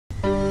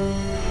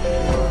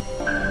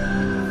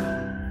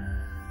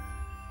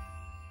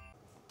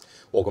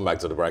Welcome back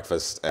to The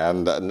Breakfast.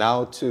 And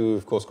now to,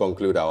 of course,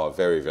 conclude our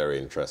very, very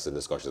interesting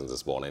discussions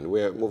this morning,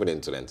 we're moving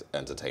into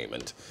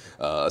entertainment.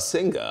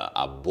 Singer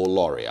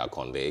Abolore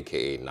Akande,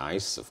 a.k.a.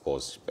 Nice, of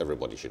course,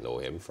 everybody should know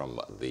him from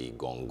the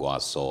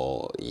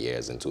Gongwaso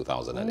years in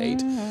 2008.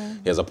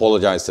 He has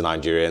apologized to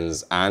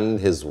Nigerians and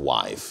his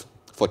wife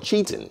for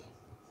cheating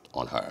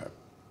on her.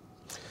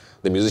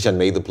 The musician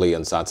made the plea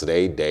on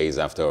Saturday, days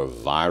after a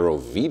viral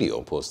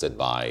video posted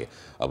by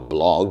a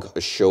blog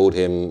showed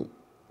him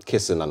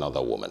kissing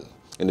another woman.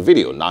 In the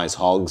video, Nice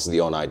hugs the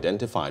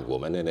unidentified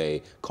woman in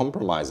a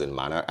compromising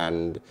manner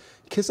and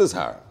kisses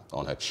her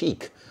on her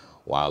cheek,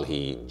 while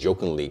he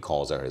jokingly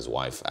calls her his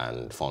wife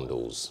and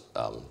fondles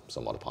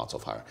some other parts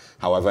of her.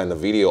 However, in the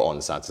video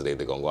on Saturday,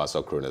 the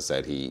Gongwaso crooner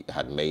said he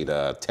had made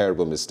a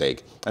terrible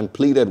mistake and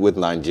pleaded with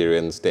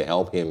Nigerians to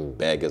help him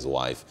beg his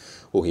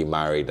wife, who he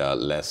married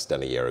less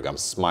than a year ago. I'm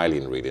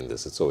smiling reading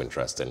this. It's so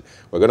interesting.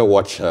 We're going to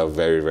watch a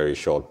very, very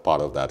short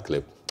part of that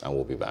clip, and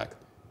we'll be back.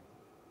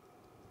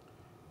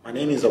 My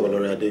name is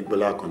Abolore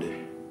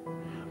Akande.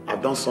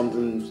 I've done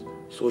something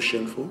so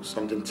shameful,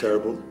 something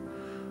terrible,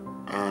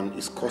 and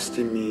it's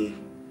costing me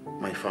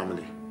my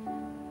family.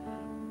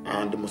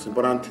 And the most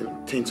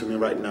important thing to me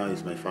right now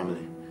is my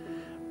family.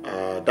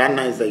 That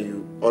Nice that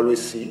you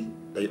always see,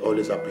 that you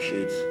always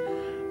appreciate,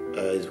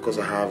 is because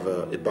I have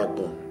a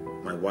backbone,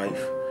 my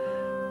wife,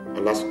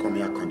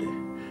 Olasukanmi Akande.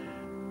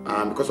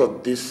 And because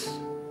of this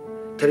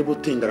terrible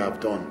thing that I've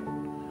done,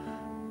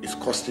 it's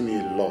costing me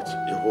a lot,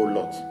 a whole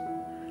lot.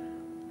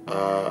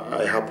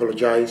 I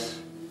apologize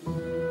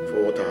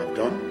for what I have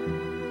done,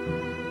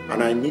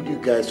 and I need you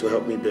guys to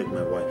help me beg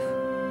my wife.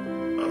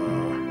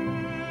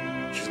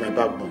 She's my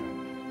backbone,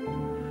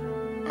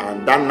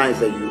 and that Nice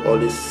that you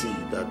always see,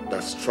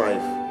 that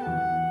strive,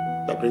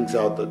 that brings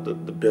out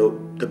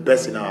the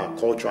best in our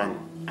culture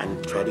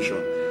and tradition,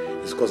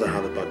 is because I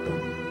have a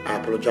backbone. I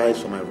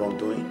apologize for my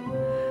wrongdoing,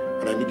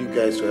 and I need you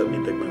guys to help me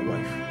beg my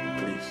wife,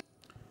 please.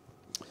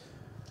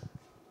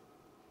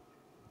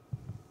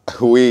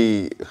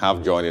 We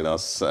have joining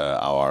us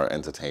our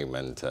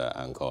entertainment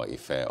anchor,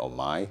 Ife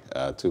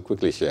Omai, to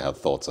quickly share her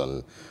thoughts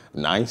on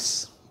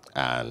Nice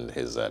and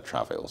his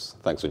travels.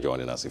 Thanks for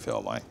joining us, Ife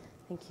Omai.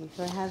 Thank you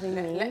for having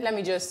me. Let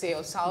me just say,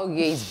 Osauge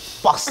is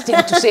busting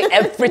to say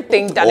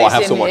everything that is I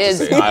have in so much to his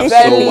say. I have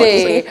so much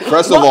to say.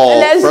 First of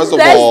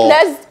all,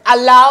 let's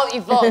allow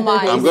Ife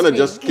Omai. I'm going to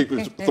just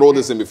throw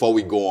this in before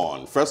we go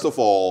on. First of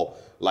all,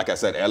 like I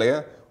said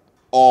earlier,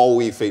 all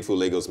we faithful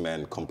Lagos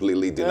men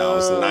completely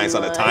denounce Nice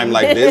at a time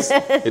like this.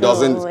 It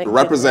doesn't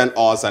represent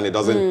us, and it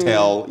doesn't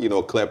tell,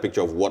 a clear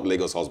picture of what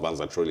Lagos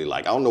husbands are truly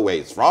like. I don't know where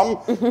he's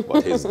from,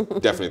 but he's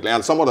definitely.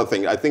 And some other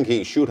thing, I think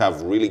he should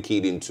have really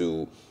keyed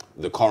into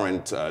the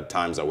current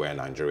times that we're in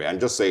Nigeria and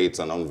just say it's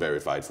an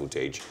unverified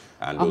footage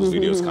and those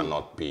videos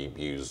cannot be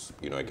used,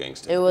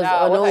 against him. It was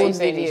an old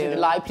video.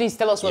 Like, please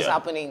tell us what's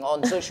happening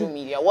on social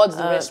media. What's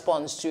the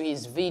response to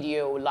his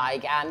video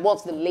like, and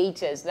what's the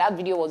latest? That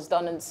video was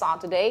done on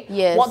Saturday.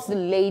 Yes. What's the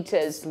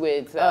latest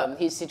with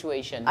his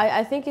situation?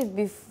 I think it's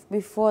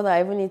before that. I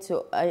even need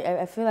to.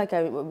 I feel like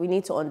we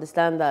need to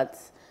understand that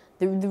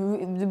the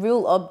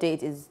real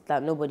update is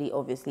that nobody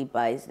obviously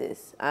buys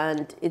this,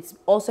 and it's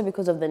also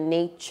because of the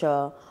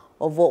nature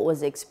of what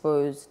was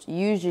exposed.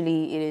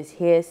 Usually it is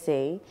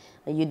hearsay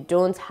and you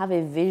don't have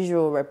a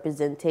visual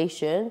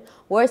representation.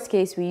 Worst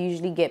case, we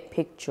usually get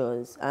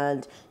pictures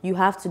and you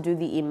have to do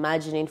the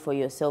imagining for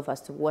yourself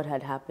as to what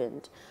had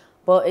happened.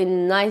 But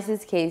in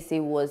Nice's case, it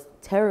was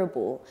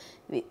terrible.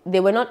 They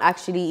were not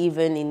actually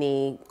even in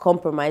a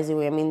compromising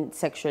way, I mean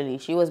sexually.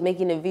 She was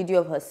making a video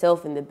of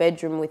herself in the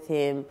bedroom with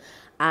him,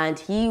 and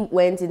he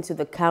went into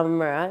the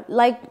camera,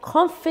 like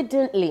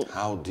confidently.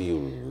 How do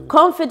you?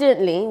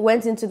 Confidently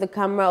went into the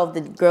camera of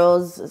the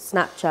girl's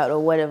Snapchat or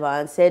whatever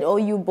and said, "Oh,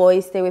 you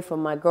boys, stay away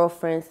from my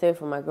girlfriend, stay away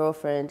from my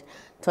girlfriend,"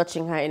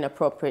 touching her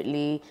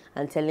inappropriately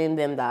and telling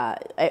them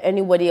that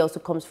anybody else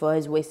who comes for her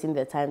is wasting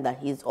their time,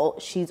 that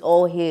she's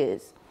all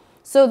his.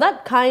 So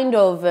that kind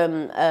of,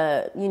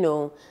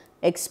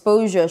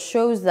 exposure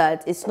shows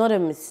that it's not a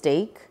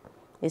mistake.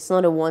 It's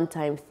not a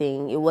one-time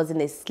thing. It wasn't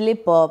a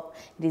slip-up.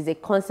 It is a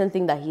constant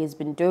thing that he has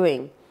been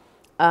doing.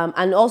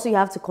 And also you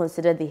have to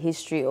consider the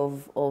history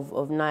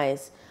of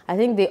Nice. I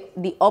think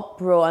the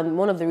uproar, and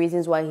one of the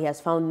reasons why he has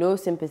found no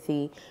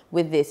sympathy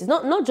with this is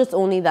not just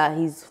only that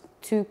his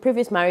 2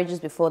 previous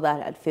marriages before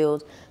that had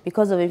failed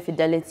because of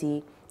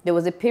infidelity. There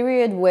was a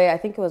period where, I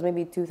think it was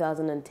maybe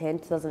 2010,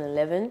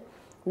 2011,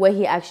 where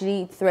he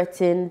actually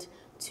threatened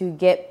to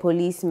get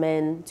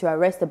policemen to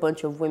arrest a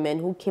bunch of women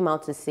who came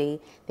out to say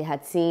they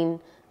had seen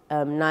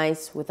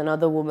Nice with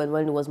another woman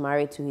when he was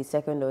married to his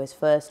second or his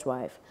first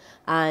wife.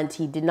 And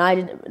he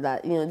denied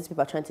that, these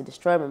people are trying to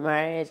destroy my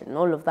marriage and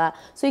all of that.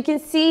 So you can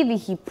see the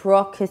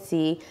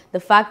hypocrisy, the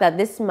fact that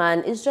this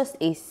man is just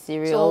a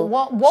serial So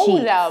what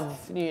would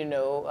have,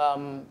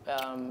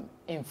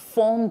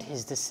 informed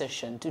his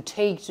decision to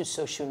take to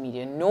social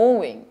media,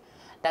 knowing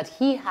that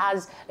he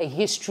has a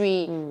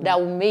history that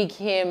will make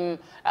him,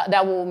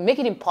 that will make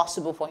it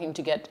impossible for him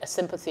to get a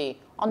sympathy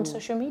on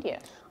social media?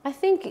 I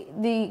think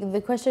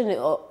the question,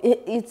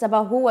 it's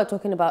about who we're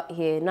talking about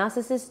here.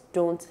 Narcissists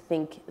don't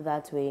think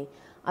that way.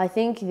 I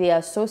think they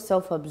are so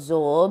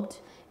self-absorbed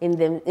in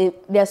them.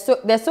 They're so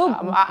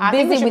I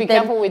think we should be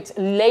careful with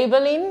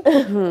labeling.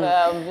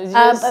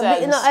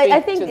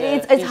 I think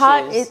it's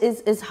hard.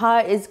 It's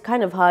hard. It's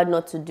kind of hard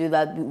not to do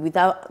that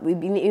without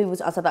being able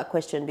to answer that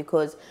question,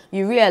 because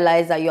you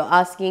realize that you're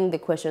asking the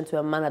question to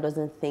a man that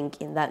doesn't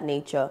think in that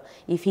nature.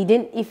 If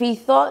he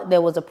thought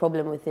there was a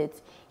problem with it,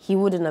 he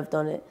wouldn't have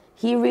done it.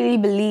 He really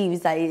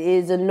believes that it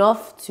is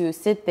enough to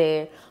sit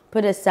there,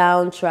 put a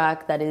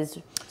soundtrack that is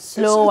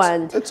slow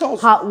and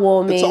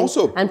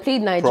heartwarming, and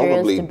plead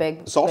Nigerians to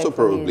beg. It's also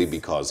probably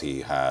because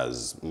he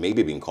has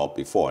maybe been caught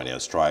before, and he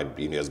has tried,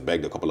 he has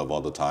begged a couple of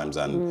other times,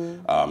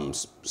 and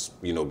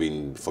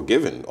been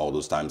forgiven all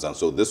those times. And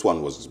so this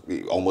one was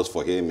almost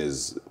for him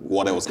is,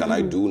 what else can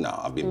I do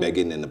now? I've been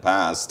begging in the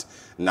past.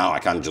 Now I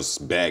can't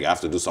just beg. I have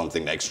to do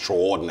something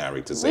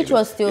extraordinary to save. Which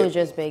was still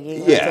just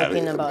begging. Yeah,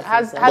 talking about.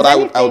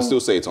 But I would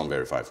still say it's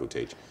unverified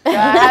footage.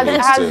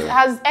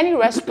 Has any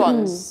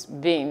response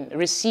been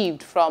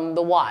received from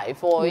the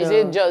wife, or is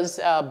it just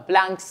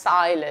blank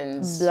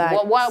silence?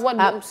 What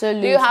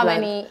absolute do you have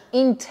blank. any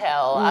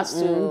intel as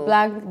to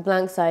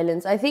blank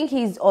silence? I think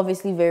he's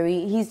obviously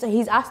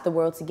he's asked the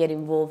world to get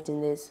involved in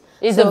this.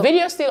 Is the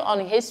video still on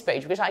his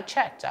page? Because I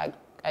checked, I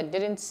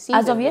didn't see.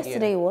 As the of video.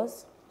 Yesterday, it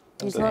was.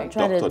 He's not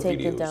trying to take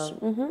it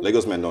down.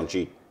 Lagos men don't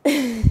cheat.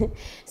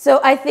 So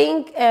I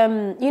think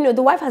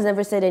the wife has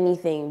never said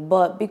anything,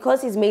 but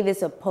because he's made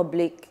this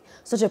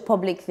such a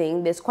public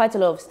thing, there's quite a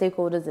lot of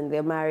stakeholders in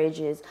their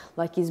marriages,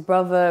 like his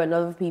brother and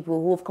other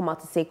people who have come out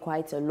to say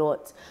quite a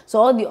lot. So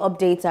all the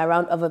updates are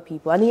around other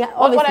people, and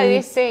what are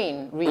they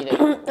saying, really?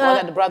 What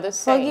are the brothers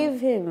saying?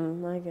 Forgive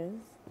him, I guess.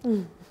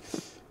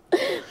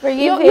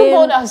 Forgive him. You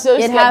both are so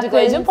skeptical.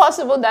 Is it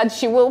possible that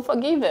she will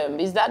forgive him?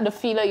 Is that the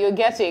feeler you're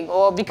getting?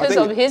 Or because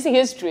of his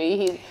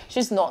history,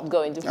 she's not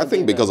going to forgive him? I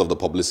think because of the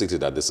publicity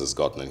that this has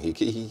gotten,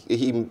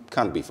 he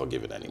can't be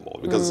forgiven anymore,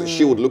 because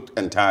she would look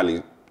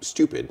entirely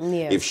stupid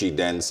if she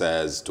then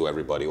says to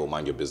everybody, oh,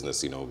 mind your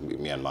business,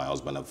 me and my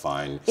husband are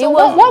fine. So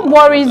what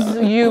worries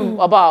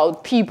you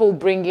about people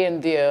bringing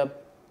their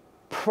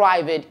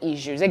private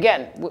issues?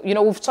 Again,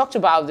 we've talked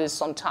about this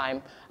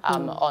sometime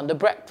on The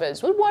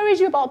Breakfast. What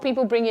worries you about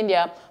people bringing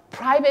their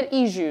private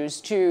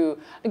issues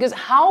because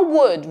how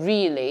would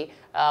really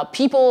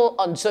people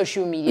on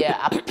social media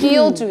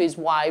appeal to his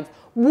wife,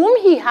 whom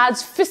he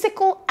has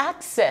physical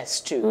access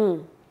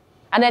to,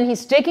 and then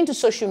he's taking to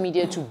social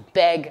media to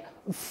beg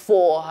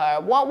for her?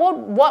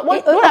 What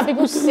are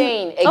people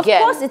saying again? Of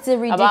course, it's a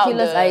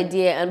ridiculous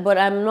idea, but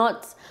I'm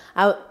not.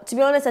 To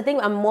be honest, I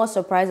think I'm more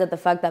surprised at the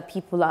fact that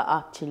people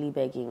are actually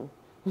begging.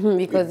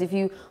 Because if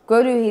you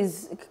go to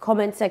his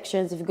comment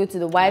sections, if you go to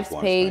the wife's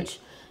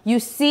page, you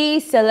see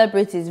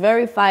celebrities,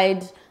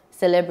 verified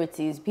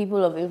celebrities,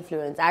 people of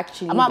influence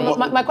actually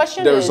begging. My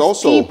question is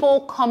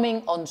people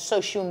coming on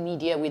social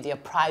media with their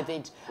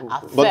private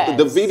affairs. But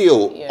the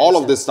video, all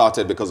of this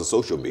started because of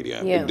social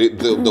media. Yeah.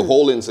 The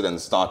whole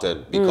incident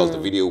started because the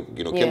video,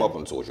 came up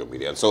on social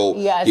media. So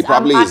yes, he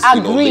probably is,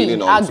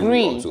 leaning on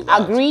to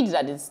that. Agreed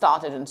that it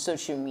started on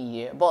social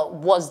media. But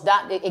was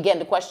that, again,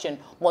 the question,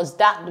 was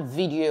that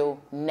video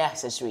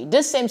necessary?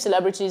 These same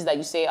celebrities that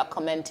you say are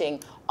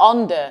commenting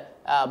on the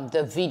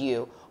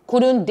video,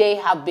 couldn't they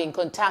have been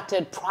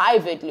contacted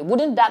privately?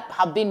 Wouldn't that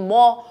have been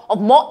more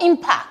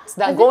impact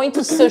than going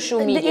to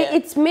social media?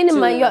 It's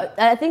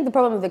I think the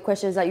problem with the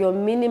question is that you're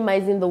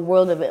minimizing the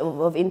world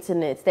of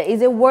internet. There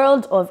is a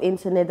world of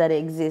internet that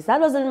exists. That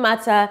doesn't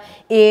matter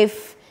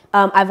if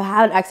I've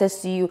had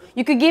access to you.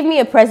 You could give me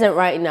a present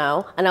right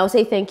now, and I'll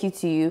say thank you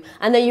to you,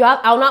 and then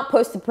I'll not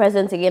post the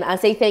present again and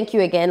say thank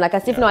you again, like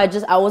as if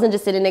I wasn't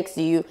just sitting next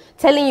to you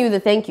telling you the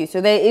thank you. So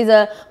there is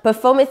a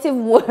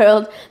performative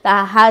world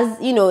that has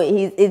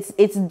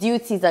its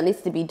duties that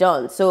needs to be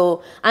done.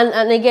 So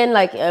and again,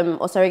 like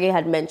Osarige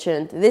had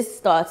mentioned, this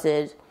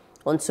started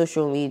on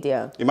social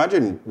media.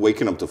 Imagine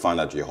waking up to find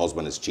out your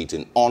husband is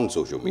cheating on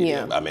social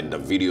media. I mean, the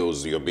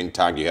videos you're being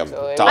tagged, you have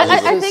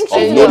thousands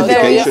of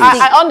notifications.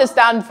 I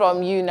understand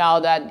from you now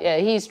that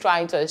he's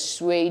trying to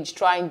assuage,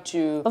 trying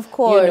to, of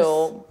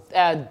course,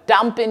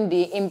 dampen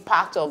the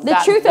impact of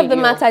that. The truth of the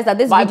matter is that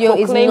this video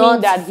is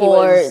not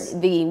for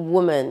the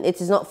woman.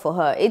 It is not for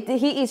her.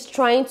 He is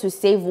trying to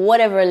save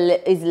whatever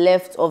is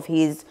left of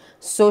his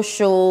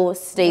social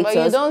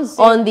status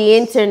on the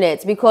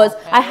internet, because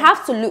I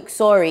have to look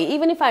sorry,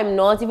 even if I'm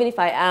not, even if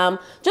I am,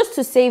 just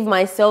to save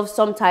myself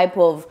some type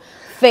of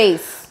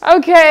face.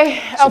 Okay,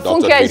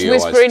 Funke is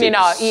whispering in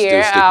our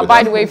ear.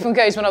 By the way,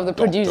 Funke is one of the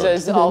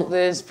producers of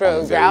this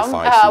program.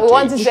 We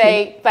want to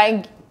say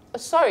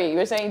sorry, you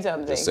were saying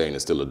something. Just saying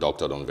it's still a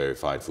doctored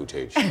unverified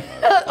footage.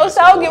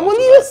 Okay, will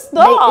you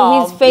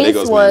stop? His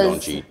face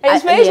was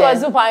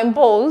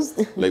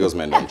superimposed. Lagos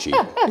men don't cheat.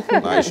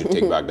 Now you should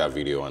take back that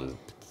video and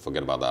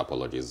forget about the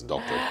apologies,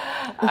 doctor.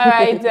 All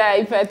right,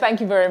 Ife,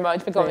 thank you very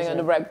much for coming on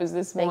The Breakfast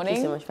this morning. Thank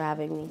you so much for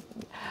having me.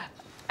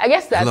 I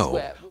guess that's Hello.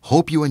 where...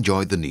 Hope you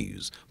enjoyed the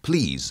news.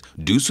 Please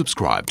do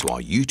subscribe to our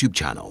YouTube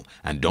channel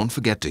and don't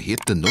forget to hit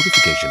the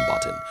notification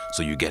button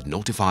so you get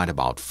notified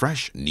about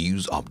fresh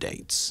news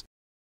updates.